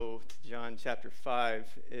John chapter 5.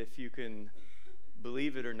 If you can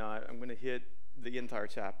believe it or not, I'm going to hit the entire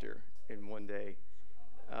chapter in one day.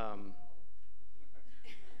 I'm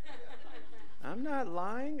not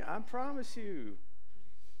lying. I promise you.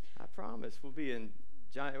 I promise. We'll be in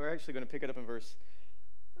John. We're actually going to pick it up in verse,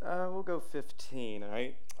 we'll go 15, all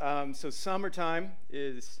right? So summertime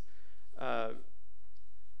is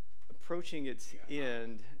approaching its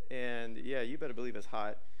end, and yeah, you better believe it's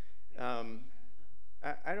hot.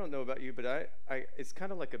 I don't know about you, but I it's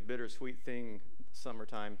kind of like a bittersweet thing,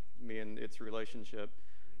 summertime, me and its relationship.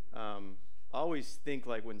 I always think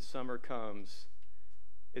like when summer comes,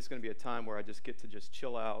 it's going to be a time where I just get to just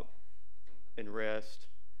chill out and rest.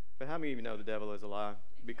 But how many of you know the devil is a lie?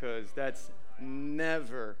 Because that's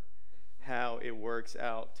never how it works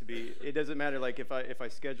out to be. It doesn't matter, like if I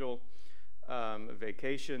schedule a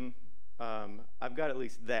vacation, I've got at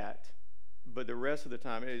least that. But the rest of the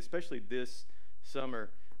time, especially this summer,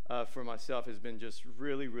 for myself, has been just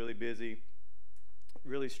really, really busy,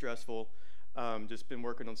 really stressful. Just been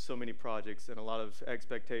working on so many projects and a lot of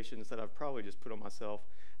expectations that I've probably just put on myself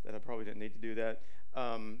that I probably didn't need to do that.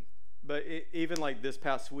 But even like this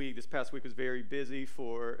past week was very busy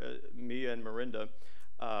for me and Miranda.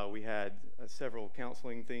 We had several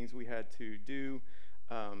counseling things we had to do,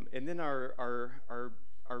 and then our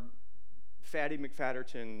Fatty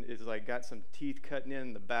McFatterton is like got some teeth cutting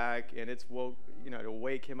in the back, and it's woke, to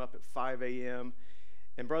wake him up at 5 a.m.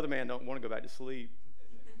 And brother man don't want to go back to sleep,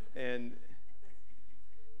 and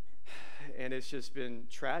it's just been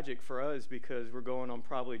tragic for us because we're going on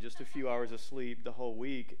probably just a few hours of sleep the whole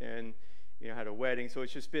week, and had a wedding, so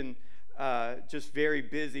it's just been just very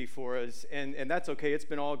busy for us, and that's okay. It's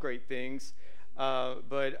been all great things,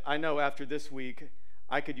 but I know after this week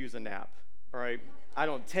I could use a nap. All right, I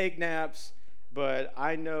don't take naps, but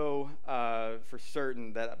I know for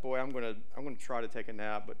certain that I'm gonna try to take a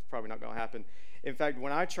nap, but it's probably not gonna happen. In fact,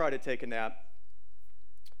 when I try to take a nap,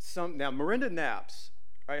 now Miranda naps.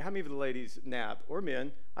 All right, how many of the ladies nap, or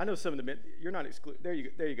men? I know some of the men. You're not excluded. There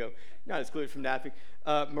you go. You're not excluded from napping.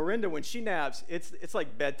 Miranda, when she naps, it's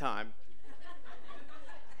like bedtime.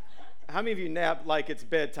 How many of you nap like it's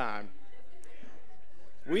bedtime?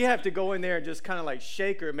 We have to go in there and just kind of like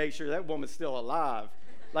shake her and make sure that woman's still alive.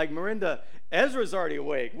 Like Miranda, Ezra's already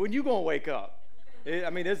awake. When you gonna wake up?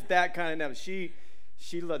 It's that kind of nap.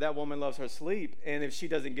 That woman loves her sleep, and if she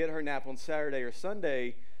doesn't get her nap on Saturday or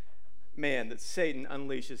Sunday, man, that Satan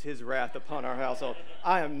unleashes his wrath upon our household.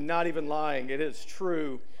 I am not even lying. It is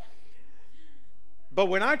true. But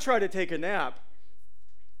when I try to take a nap,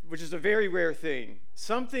 which is a very rare thing,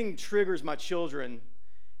 something triggers my children.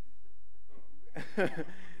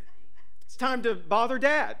 It's time to bother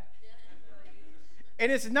dad.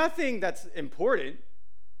 And it's nothing that's important.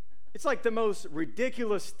 It's like the most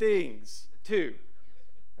ridiculous things, too.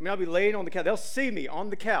 I'll be laying on the couch. They'll see me on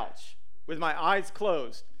the couch with my eyes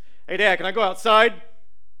closed. Hey, Dad, can I go outside?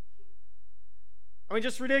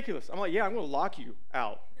 Just ridiculous. I'm like, yeah, I'm going to lock you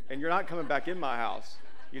out, and you're not coming back in my house.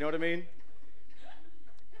 You know what I mean?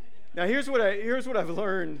 Now, here's what I've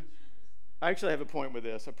learned. I actually have a point with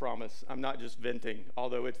this, I promise. I'm not just venting,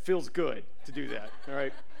 although it feels good to do that, all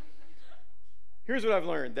right? Here's what I've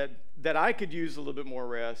learned, that I could use a little bit more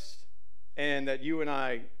rest, and that you and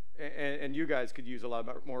I and you guys could use a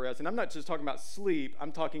lot more rest. And I'm not just talking about sleep.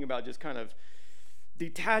 I'm talking about just kind of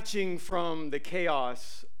detaching from the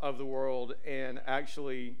chaos of the world and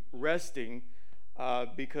actually resting,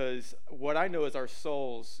 because what I know is our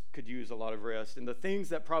souls could use a lot of rest. And the things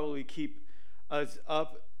that probably keep us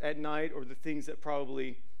up at night, or the things that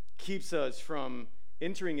probably keeps us from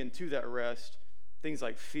entering into that rest, things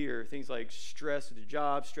like fear, things like stress at your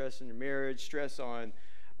job, stress in your marriage, stress on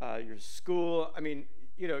your school.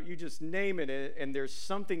 You just name it, and there's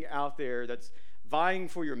something out there that's vying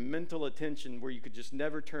for your mental attention where you could just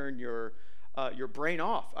never turn your brain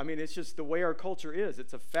off. It's just the way our culture is.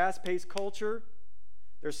 It's a fast-paced culture.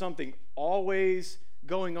 There's something always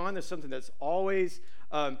going on. There's something that's always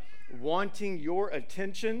wanting your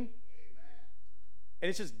attention. Amen. And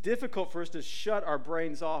it's just difficult for us to shut our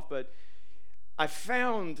brains off. But I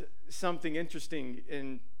found something interesting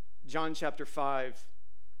in John chapter 5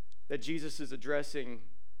 that Jesus is addressing.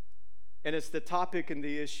 And it's the topic and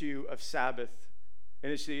the issue of Sabbath.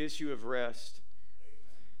 And it's the issue of rest.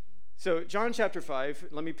 So John chapter 5,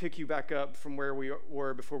 let me pick you back up from where we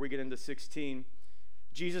were before we get into 16.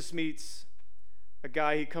 Jesus meets a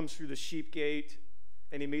guy. He comes through the sheep gate,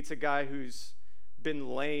 and he meets a guy who's been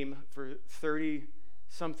lame for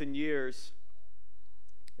 30-something years.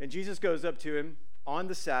 And Jesus goes up to him on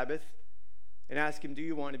the Sabbath and asks him, do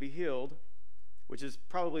you want to be healed? Which is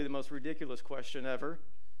probably the most ridiculous question ever.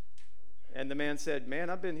 And the man said, man,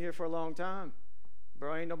 I've been here for a long time.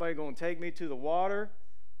 Bro, ain't nobody going to take me to the water.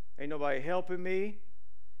 Ain't nobody helping me.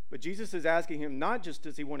 But Jesus is asking him, not just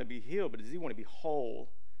does he want to be healed, but does he want to be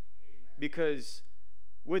whole? Because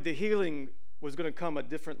with the healing was going to come a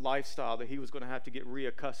different lifestyle that he was going to have to get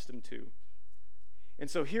reaccustomed to. And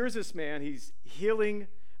so here's this man, he's healing,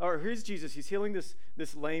 or here's Jesus, he's healing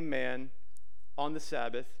this lame man on the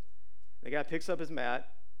Sabbath. The guy picks up his mat,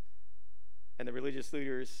 and the religious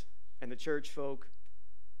leaders and the church folk,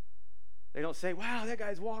 they don't say, wow, that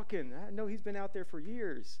guy's walking. I know he's been out there for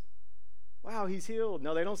years. Wow, he's healed.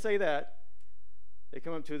 No, they don't say that. They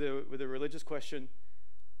come up with a religious question,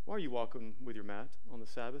 why are you walking with your mat on the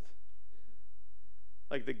Sabbath?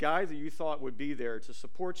 Like the guys that you thought would be there to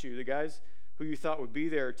support you, the guys who you thought would be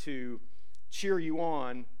there to cheer you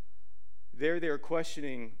on, they're there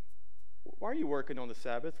questioning, why are you working on the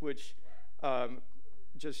Sabbath? Which,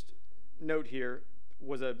 just note here,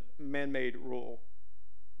 was a man-made rule,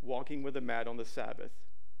 walking with a mat on the Sabbath.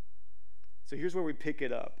 So here's where we pick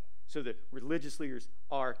it up. So the religious leaders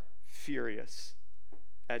are furious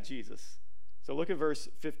at Jesus. So look at verse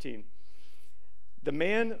 15. The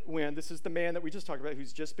man went, this is the man that we just talked about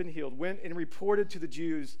who's just been healed, went and reported to the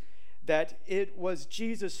Jews that it was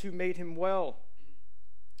Jesus who made him well.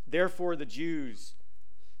 Therefore the Jews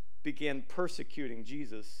began persecuting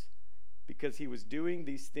Jesus because he was doing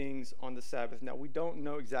these things on the Sabbath. Now, we don't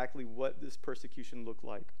know exactly what this persecution looked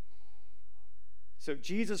like. So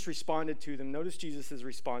Jesus responded to them. Notice Jesus'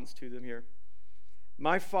 response to them here.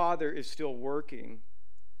 My Father is still working,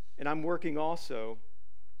 and I'm working also.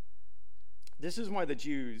 This is why the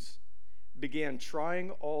Jews began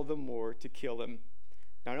trying all the more to kill him.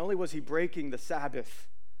 Not only was he breaking the Sabbath,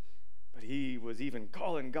 but he was even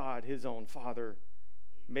calling God his own Father,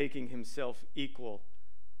 making himself equal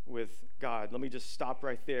with God. Let me just stop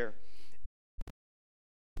right there.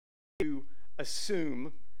 To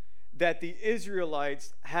assume that the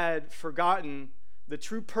Israelites had forgotten the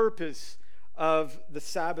true purpose of the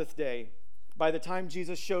Sabbath day. By the time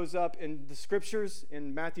Jesus shows up in the scriptures,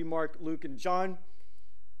 in Matthew, Mark, Luke, and John,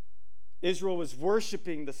 Israel was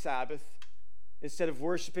worshiping the Sabbath instead of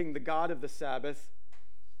worshiping the God of the Sabbath.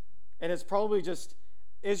 And it's probably just,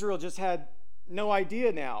 Israel just had no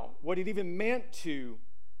idea now what it even meant to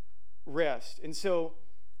rest. And so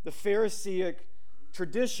the Pharisaic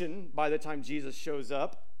tradition, by the time Jesus shows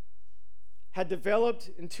up, had developed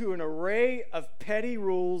into an array of petty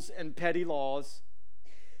rules and petty laws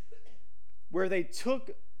where they took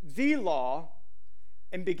the law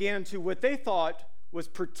and began to what they thought was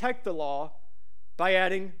protect the law by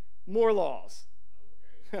adding more laws.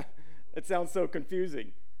 It sounds so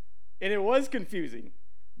confusing. And it was confusing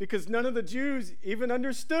because none of the Jews even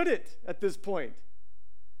understood it at this point.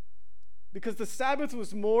 Because the Sabbath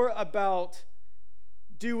was more about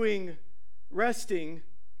resting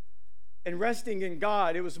in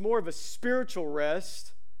God. It was more of a spiritual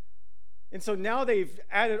rest. And so now they've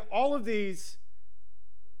added all of these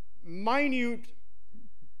minute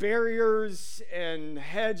barriers and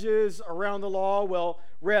hedges around the law. Well,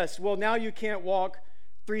 rest. Well, now you can't walk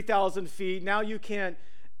 3,000 feet. Now you can't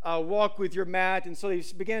walk with your mat. And so they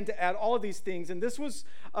began to add all of these things. And this was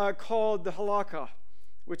called the halakha,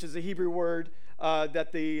 which is a Hebrew word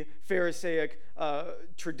that the Pharisaic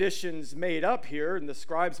traditions made up here. And the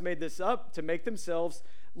scribes made this up to make themselves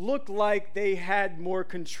look like they had more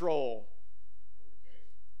control.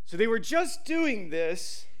 So they were just doing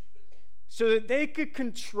this so that they could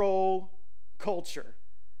control culture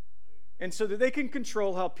and so that they can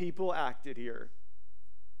control how people acted here.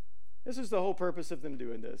 This is the whole purpose of them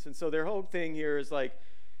doing this. And so their whole thing here is like,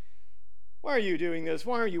 why are you doing this?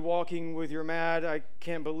 Why are you walking with your mat? I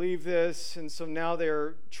can't believe this. And so now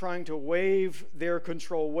they're trying to waive their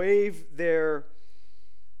control, waive their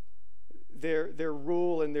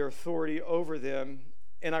rule and their authority over them.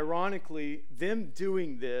 And ironically, them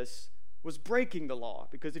doing this was breaking the law.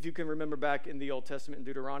 Because if you can remember back in the Old Testament in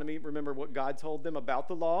Deuteronomy, remember what God told them about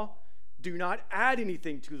the law? Do not add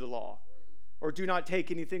anything to the law, or do not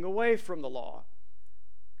take anything away from the law.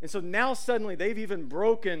 And so now suddenly they've even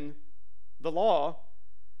broken the law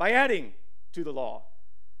by adding to the law.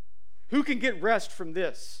 Who can get rest from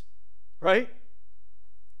this, right?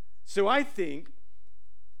 So I think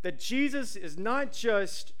that Jesus is not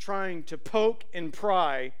just trying to poke and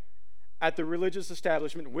pry at the religious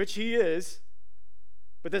establishment, which he is,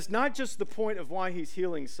 but that's not just the point of why he's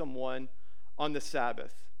healing someone on the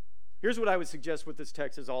Sabbath. Here's what I would suggest what this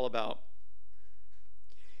text is all about.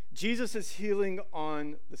 Jesus is healing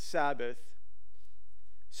on the Sabbath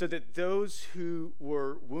so that those who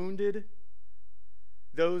were wounded,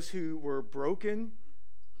 those who were broken,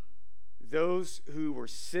 those who were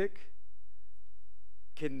sick,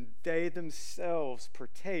 can they themselves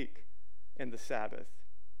partake in the Sabbath?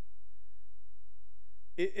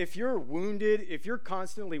 If you're wounded, if you're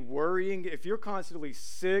constantly worrying, if you're constantly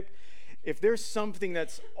sick, if there's something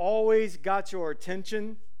that's always got your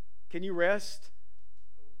attention, can you rest?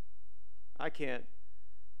 I can't.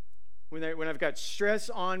 When I've got stress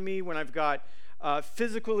on me, when I've got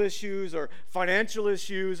physical issues or financial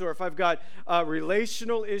issues, or if I've got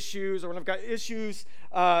relational issues, or when I've got issues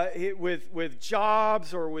with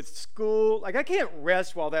jobs or with school, like I can't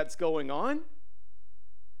rest while that's going on.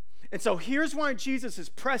 And so here's why Jesus is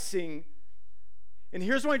pressing, and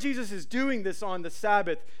here's why Jesus is doing this on the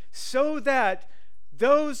Sabbath, so that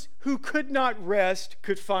those who could not rest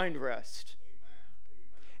could find rest.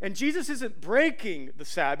 And Jesus isn't breaking the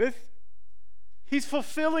Sabbath. He's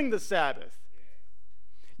fulfilling the Sabbath.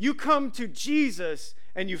 You come to Jesus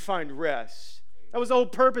and you find rest. That was the whole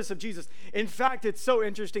purpose of Jesus. In fact, it's so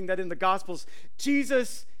interesting that in the Gospels,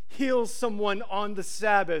 Jesus heals someone on the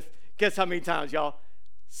Sabbath. Guess how many times, y'all?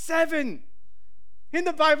 7. Isn't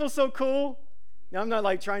the Bible so cool? Now, I'm not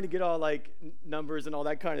like trying to get all like numbers and all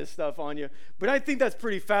that kind of stuff on you, but I think that's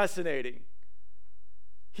pretty fascinating.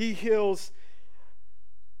 He heals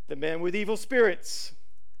the man with evil spirits.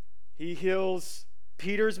 He heals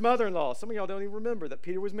Peter's mother-in-law. Some of y'all don't even remember that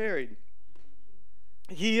Peter was married.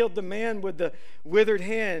 He healed the man with the withered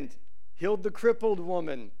hand, healed the crippled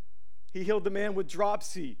woman. He healed the man with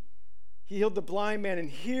dropsy. He healed the blind man. And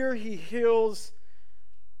here he heals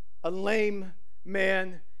a lame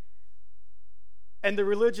man. And the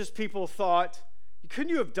religious people thought, couldn't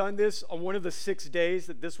you have done this on one of the 6 days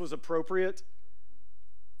that this was appropriate?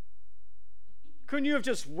 Couldn't you have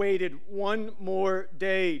just waited one more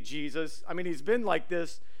day, Jesus? I mean, he's been like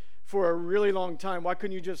this for a really long time. Why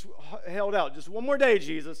couldn't you just held out? Just one more day,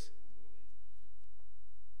 Jesus.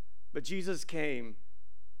 But Jesus came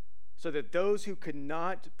so that those who could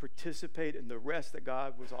not participate in the rest that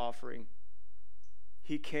God was offering,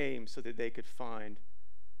 he came so that they could find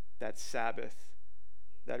that Sabbath,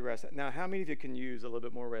 that rest. Now, how many of you can use a little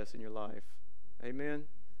bit more rest in your life? Amen?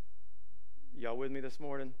 Y'all with me this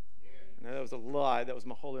morning? I know that was a lot. That was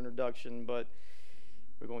my whole introduction, but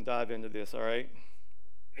we're going to dive into this, all right?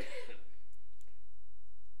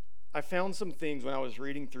 I found some things when I was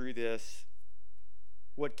reading through this,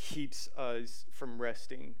 what keeps us from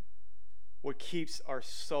resting, what keeps our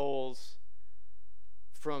souls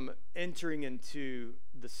from entering into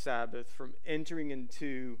the Sabbath, from entering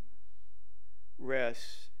into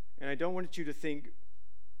rest. And I don't want you to think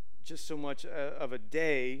just so much of a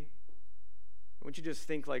day. I want you to just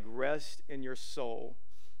think like rest in your soul.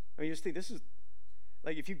 I mean, just think this is,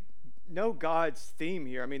 like if you know God's theme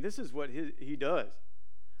here, I mean, this is what he does.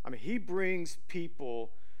 I mean, he brings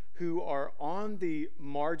people who are on the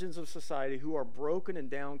margins of society, who are broken and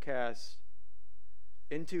downcast,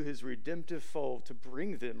 into his redemptive fold to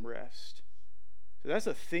bring them rest. So that's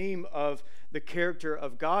a theme of the character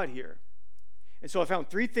of God here. And so I found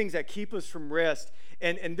 3 things that keep us from rest.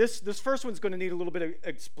 And this first one's going to need a little bit of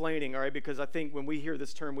explaining, all right? Because I think when we hear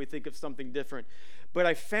this term, we think of something different. But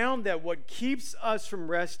I found that what keeps us from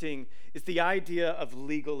resting is the idea of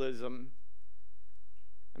legalism.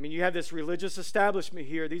 I mean, you have this religious establishment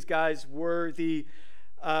here. These guys were they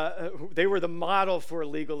were the model for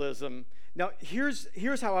legalism. Now,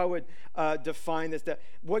 here's how I would define this. That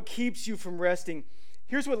what keeps you from resting,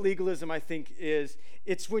 here's what legalism, I think, is.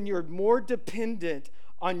 It's when you're more dependent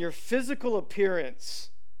on your physical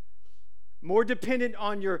appearance, more dependent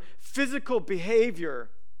on your physical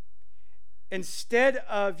behavior, instead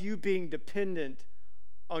of you being dependent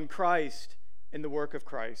on Christ and the work of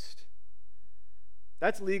Christ.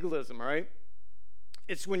 That's legalism, right?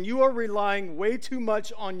 It's when you are relying way too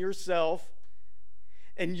much on yourself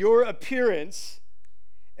and your appearance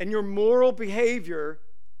and your moral behavior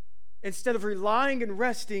instead of relying and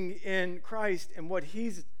resting in Christ and what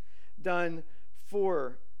he's done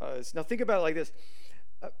for us. Now think about it like this.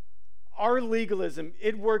 Our legalism,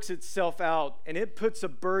 it works itself out and it puts a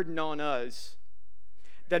burden on us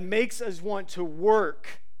that makes us want to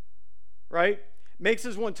work, right? Makes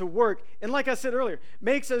us want to work. And like I said earlier,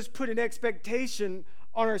 makes us put an expectation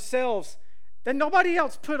on ourselves that nobody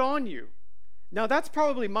else put on you. Now that's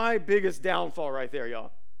probably my biggest downfall right there,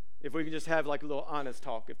 y'all. If we can just have like a little honest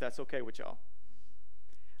talk, if that's okay with y'all.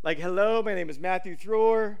 Like, hello, my name is Matthew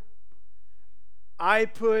Thror. I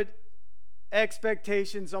put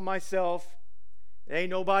expectations on myself. There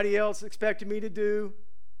ain't nobody else expecting me to do.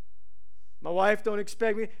 My wife don't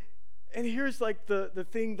expect me. And here's like the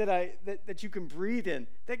thing that you can breathe in,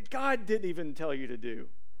 that God didn't even tell you to do.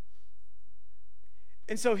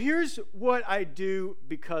 And so here's what I do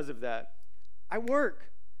because of that. I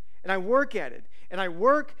work. And I work at it. and I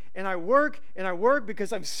work and I work and I work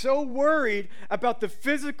because I'm so worried about the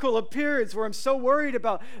physical appearance, or I'm so worried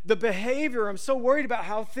about the behavior, I'm so worried about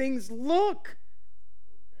how things look.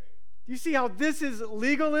 Do you see how this is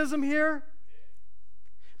legalism here?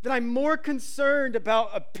 That I'm more concerned about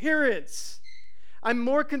appearance. I'm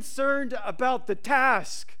more concerned about the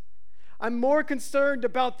task. I'm more concerned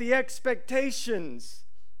about the expectations.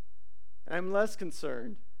 And I'm less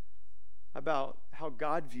concerned about how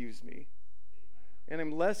God views me. And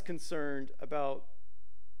I'm less concerned about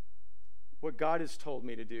what God has told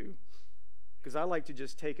me to do. Because I like to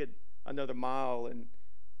just take it another mile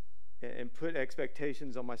and put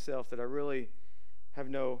expectations on myself that I really have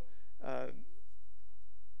no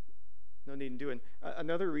need in doing.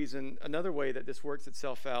 Another reason, another way that this works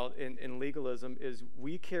itself out in legalism is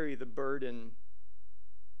we carry the burden.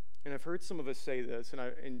 And I've heard some of us say this,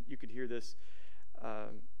 and you could hear this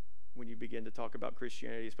when you begin to talk about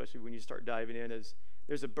Christianity, especially when you start diving in, is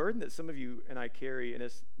there's a burden that some of you and I carry, and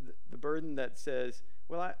it's the burden that says,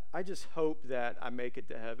 well, I just hope that I make it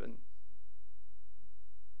to heaven.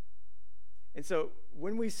 And so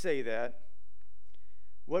when we say that,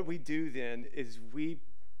 what we do then is we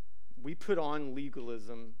put on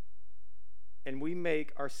legalism, and we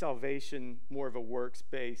make our salvation more of a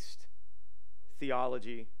works-based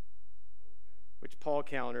theology, which Paul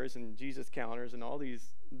counters and Jesus counters, and all these,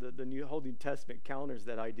 the New Testament counters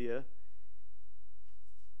that idea.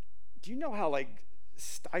 Do you know how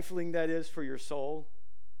stifling that is for your soul?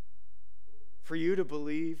 For you to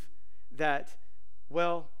believe that,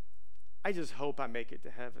 well, I just hope I make it to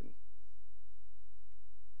heaven.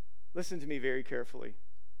 Listen to me very carefully.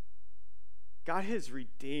 God has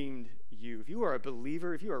redeemed you. If you are a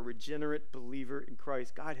believer, if you are a regenerate believer in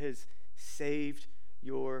Christ, God has saved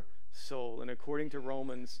your soul. And according to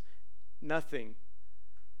Romans, nothing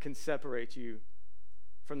can separate you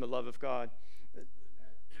from the love of God.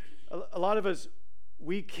 A lot of us,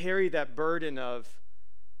 we carry that burden of,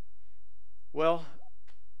 well,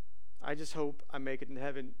 I just hope I make it in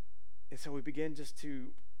heaven. And so we begin just to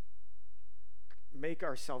make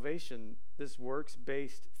our salvation this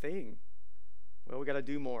works-based thing. Well, we got to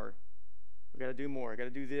do more. We got to do more. Got to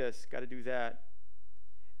do this. Got to do that.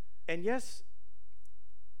 And yes,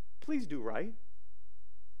 please do right.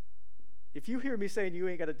 If you hear me saying you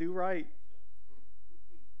ain't got to do right,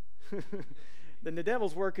 then the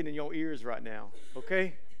devil's working in your ears right now,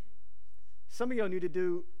 okay? Some of y'all need to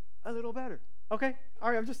do a little better, okay? All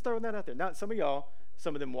right, I'm just throwing that out there. Not some of y'all,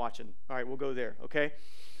 some of them watching. All right, we'll go there, okay?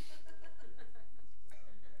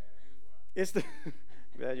 It's the...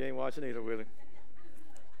 Glad you ain't watching either, Willie.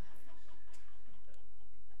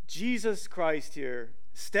 Jesus Christ here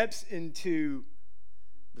steps into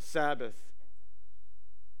the Sabbath,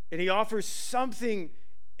 and he offers something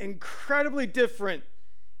incredibly different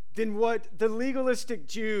than what the legalistic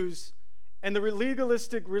Jews and the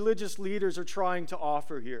legalistic religious leaders are trying to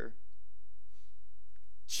offer here.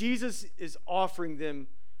 Jesus is offering them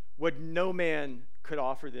what no man could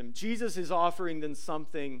offer them. Jesus is offering them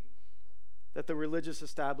something that the religious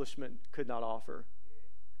establishment could not offer.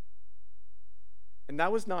 And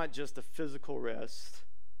that was not just a physical rest,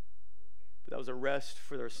 but that was a rest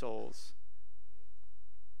for their souls.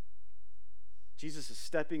 Jesus is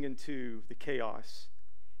stepping into the chaos.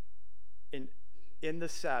 And in the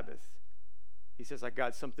Sabbath, he says, I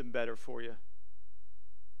got something better for you.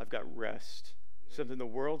 I've got rest. Something the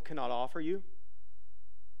world cannot offer you.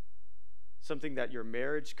 Something that your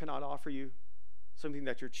marriage cannot offer you. Something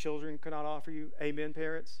that your children cannot offer you. Amen,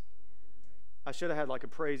 parents? I should have had like a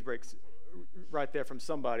praise break right there from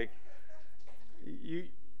somebody.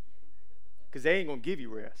 Because they ain't going to give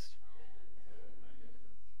you rest.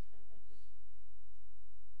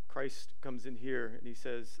 Christ comes in here and he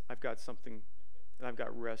says, I've got something, and I've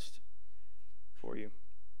got rest for you.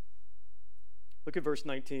 Look at verse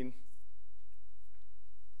 19.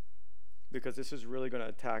 Because this is really going to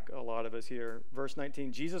attack a lot of us here. Verse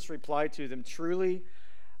 19, Jesus replied to them, truly,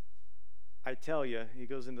 I tell you, he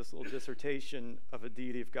goes in this little dissertation of a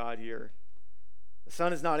deity of God here. The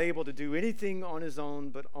Son is not able to do anything on his own,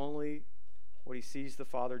 but only what he sees the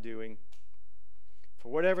Father doing. For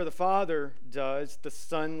whatever the Father does, the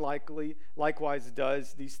Son likewise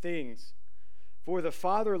does these things. For the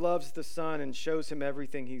Father loves the Son and shows him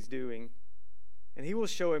everything he's doing. And he will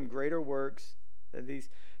show him greater works than these,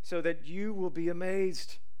 so that you will be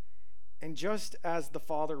amazed. And just as the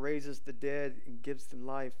Father raises the dead and gives them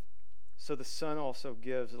life, so the Son also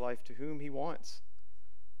gives life to whom he wants.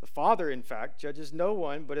 The Father, in fact, judges no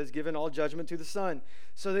one, but has given all judgment to the Son,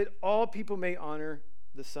 so that all people may honor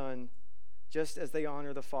the Son, just as they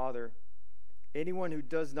honor the Father. Anyone who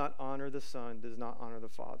does not honor the Son does not honor the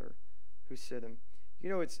Father who sent him. You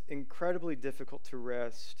know, it's incredibly difficult to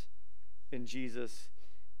rest in Jesus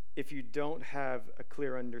if you don't have a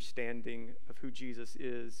clear understanding of who Jesus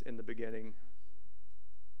is in the beginning.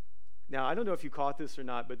 Now, I don't know if you caught this or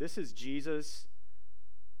not, but this is Jesus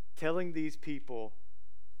telling these people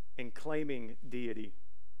and claiming deity.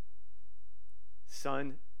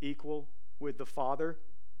 Son equal with the Father.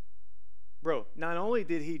 Bro, not only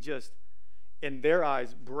did he just, in their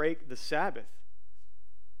eyes, break the Sabbath,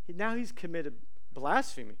 now he's committed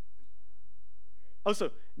blasphemy.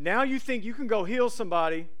 Also, now you think you can go heal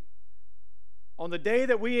somebody on the day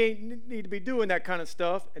that we ain't need to be doing that kind of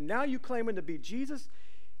stuff, and now you claiming to be Jesus?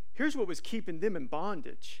 Here's what was keeping them in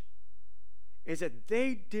bondage, is that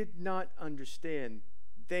they did not understand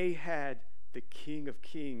they had the King of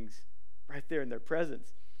Kings right there in their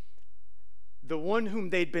presence. The one whom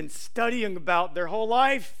they'd been studying about their whole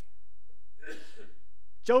life.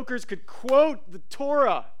 Jokers could quote the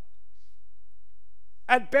Torah.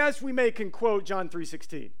 At best, we can quote John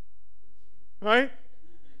 3:16. Right?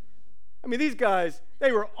 I mean, these guys,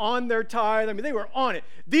 they were on their tithe. I mean, they were on it.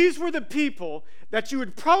 These were the people that you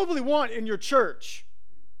would probably want in your church.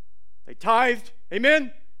 They tithed.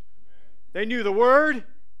 Amen? They knew the word.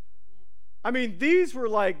 I mean, these were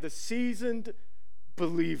like the seasoned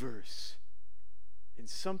believers. And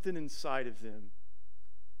something inside of them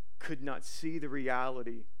could not see the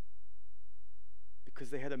reality because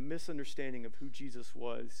they had a misunderstanding of who Jesus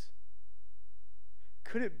was.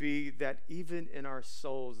 Could it be that even in our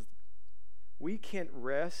souls, we can't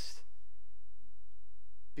rest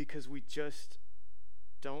because we just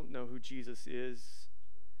don't know who Jesus is?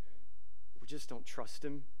 We just don't trust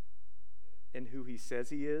him in who he says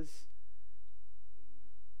he is?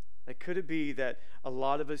 Like, could it be that a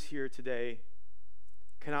lot of us here today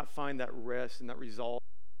cannot find that rest and that resolve?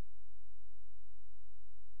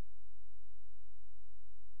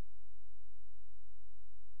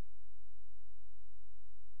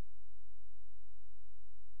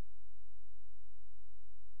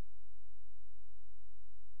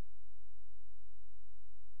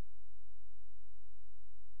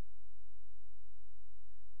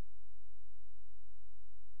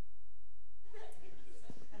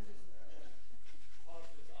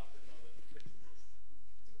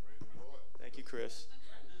 Chris.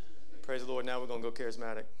 Praise the Lord. Now we're going to go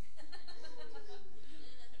charismatic.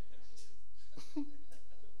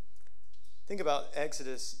 Think about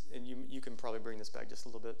Exodus, and you can probably bring this back just a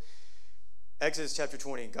little bit. Exodus chapter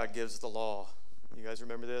 20, God gives the law. You guys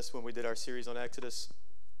remember this when we did our series on Exodus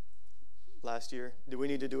last year? Do we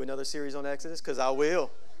need to do another series on Exodus? Because I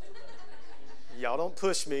will. Y'all don't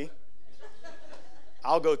push me.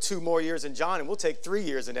 I'll go 2 more years in John, and we'll take 3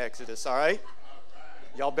 years in Exodus, all right?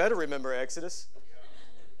 Y'all better remember Exodus.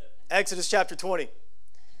 Exodus chapter 20.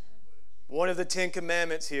 One of the 10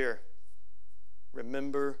 commandments here.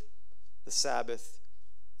 Remember the Sabbath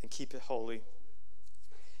and keep it holy.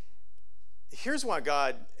 Here's why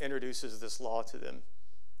God introduces this law to them.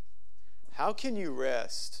 How can you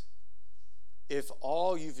rest if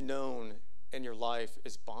all you've known in your life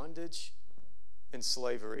is bondage and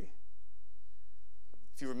slavery?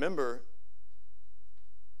 If you remember,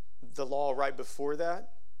 the law right before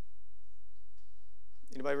that.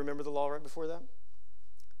 Anybody remember the law right before that?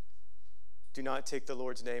 Do not take the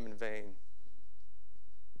Lord's name in vain.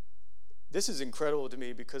 This is incredible to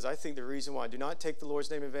me because I think the reason why do not take the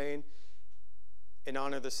Lord's name in vain and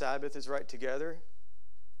honor the Sabbath is right together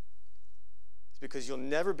is because you'll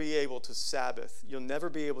never be able to Sabbath. You'll never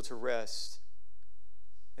be able to rest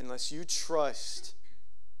unless you trust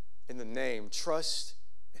in the name, trust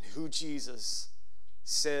in who Jesus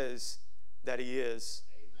says that he is.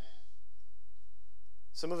 Amen.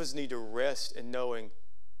 Some of us need to rest in knowing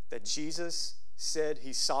that Jesus said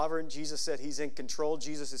he's sovereign. Jesus said he's in control.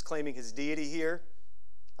 Jesus is claiming his deity here.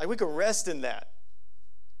 Like, we can rest in that.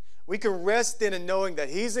 We can rest in knowing that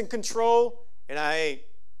he's in control and I ain't.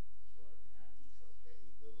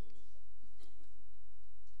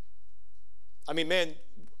 I mean, man,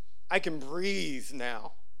 I can breathe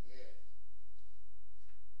now.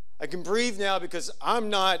 I can breathe now because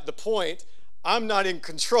I'm not the point. I'm not in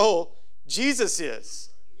control. Jesus is.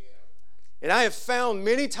 And I have found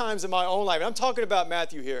many times in my own life, and I'm talking about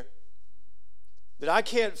Matthew here, that I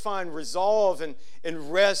can't find resolve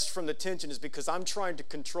and rest from the tension is because I'm trying to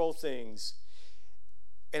control things.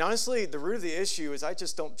 And honestly, the root of the issue is I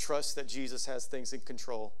just don't trust that Jesus has things in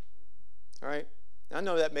control. All right? And I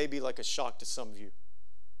know that may be like a shock to some of you.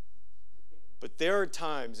 But there are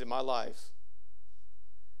times in my life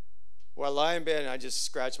where I lie in bed and I just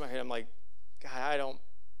scratch my head. I'm like, God, I don't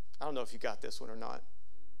know if you got this one or not.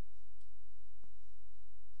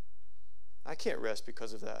 I can't rest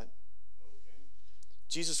because of that.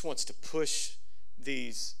 Jesus wants to push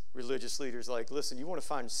these religious leaders like, listen, you want to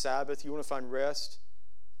find Sabbath, you want to find rest?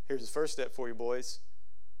 Here's the first step for you, boys.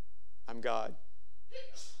 I'm God.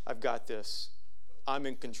 I've got this. I'm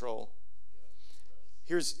in control.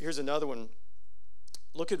 Here's another one.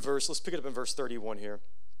 Let's pick it up in verse 31 here.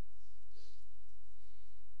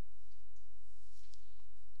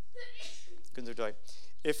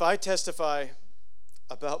 If I testify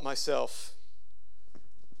about myself,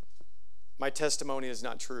 my testimony is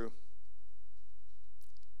not true.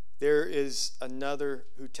 There is another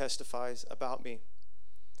who testifies about me.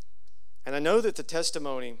 And I know that the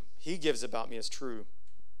testimony he gives about me is true.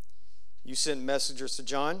 You sent messengers to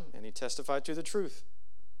John, and he testified to the truth.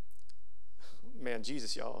 Man,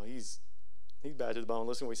 Jesus, y'all, he's bad to the bone.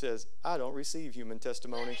 Listen to what he says. I don't receive human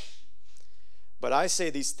testimony, but I say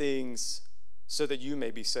these things so that you may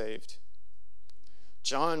be saved.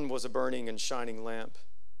 John was a burning and shining lamp,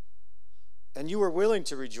 and you were willing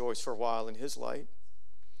to rejoice for a while in his light.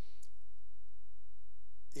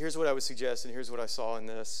 Here's what I would suggest, and here's what I saw in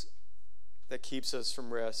this that keeps us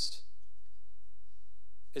from rest,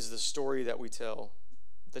 is the story that we tell,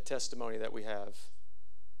 the testimony that we have.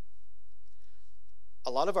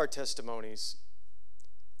 A lot of our testimonies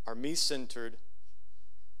are me-centered.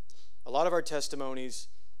 A lot of our testimonies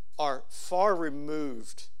are far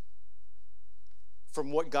removed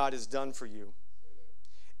from what God has done for you.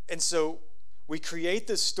 And so we create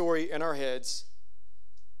this story in our heads.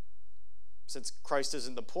 Since Christ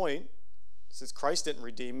isn't the point, since Christ didn't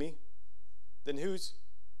redeem me, then who's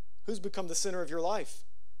become the center of your life?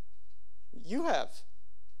 You have.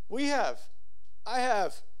 We have. I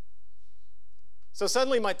have. So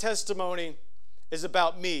suddenly my testimony is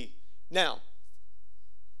about me. Now,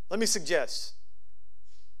 let me suggest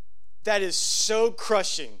that is so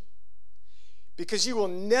crushing because you will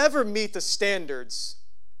never meet the standards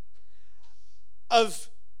of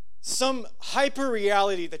some hyper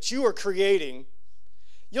reality that you are creating.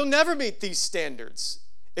 You'll never meet these standards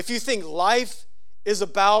if you think life is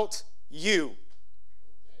about you.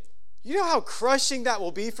 You know how crushing that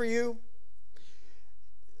will be for you?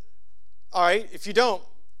 All right, if you don't,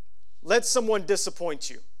 let someone disappoint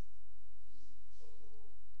you.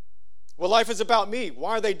 Well, life is about me.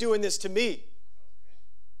 Why are they doing this to me?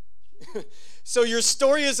 So your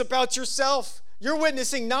story is about yourself. You're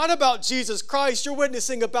witnessing not about Jesus Christ. You're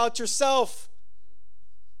witnessing about yourself.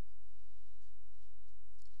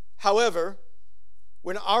 However,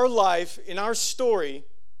 when our life, in our story,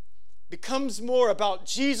 becomes more about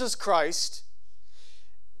Jesus Christ,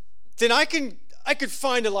 then I could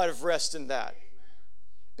find a lot of rest in that.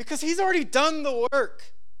 Because he's already done the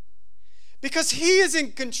work. Because he is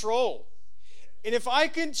in control. And if I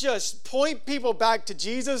can just point people back to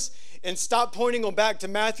Jesus and stop pointing them back to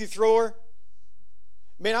Matthew Thrower,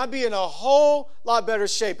 man, I'd be in a whole lot better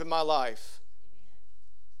shape in my life.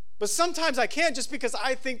 But sometimes I can't just because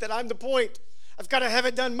I think that I'm the point. I've got to have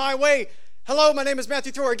it done my way. Hello, my name is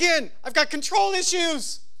Matthew Thrower. Again, I've got control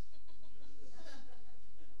issues.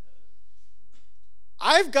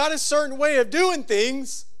 I've got a certain way of doing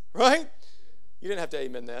things, right? You didn't have to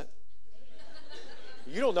amen that.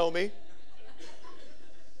 You don't know me.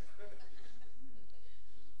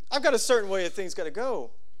 I've got a certain way of things got to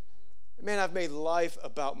go. Man, I've made life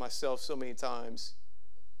about myself so many times.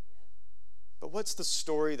 But what's the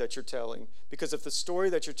story that you're telling? Because if the story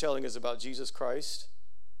that you're telling is about Jesus Christ,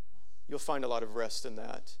 you'll find a lot of rest in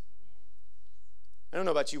that. I don't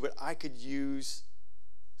know about you, but I could use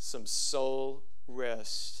some soul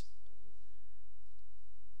rest.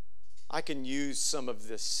 I can use some of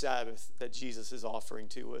this Sabbath that Jesus is offering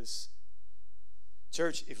to us.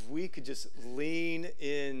 Church, if we could just lean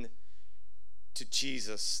in to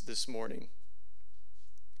Jesus this morning.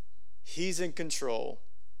 He's in control.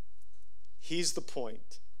 He's the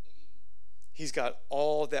point. He's got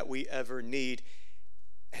all that we ever need.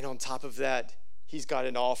 And on top of that, he's got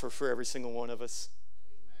an offer for every single one of us.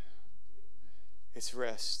 It's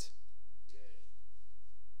rest.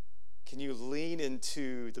 Can you lean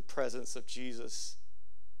into the presence of Jesus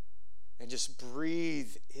and just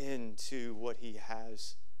breathe into what he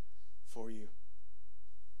has for you?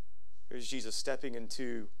 Here's Jesus stepping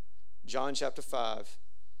into John chapter 5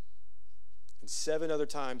 and 7 other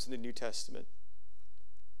times in the New Testament.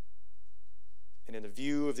 And in the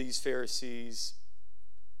view of these Pharisees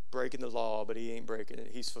breaking the law, but he ain't breaking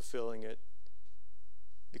it. He's fulfilling it.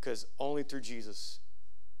 Because only through Jesus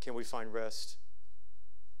can we find rest.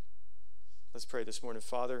 Let's pray this morning.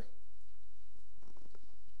 Father,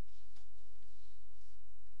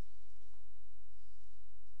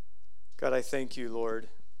 God, I thank you, Lord,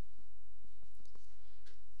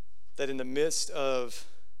 that in the midst of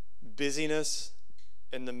busyness,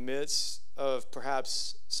 in the midst of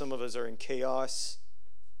perhaps some of us are in chaos,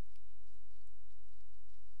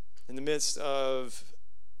 in the midst of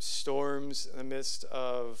storms, in the midst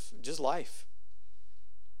of just life.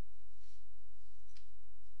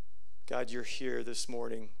 God, you're here this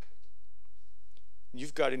morning.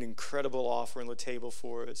 You've got an incredible offer on the table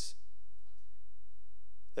for us.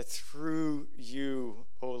 That through you,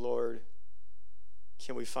 oh Lord,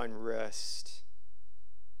 can we find rest.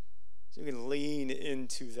 So we can lean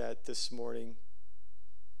into that this morning.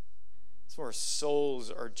 Some of our souls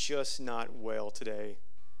are just not well today.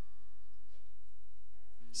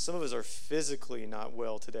 Some of us are physically not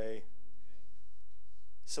well today.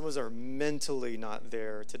 Some of us are mentally not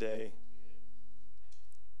there today.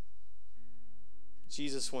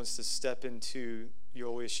 Jesus wants to step into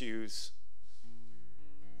your issues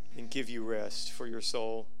and give you rest for your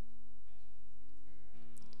soul.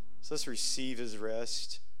 So let's receive his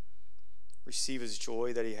rest, receive his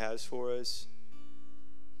joy that he has for us.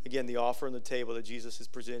 Again, the offer on the table that Jesus is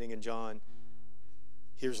presenting in John,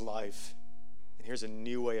 here's life, and here's a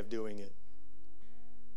new way of doing it.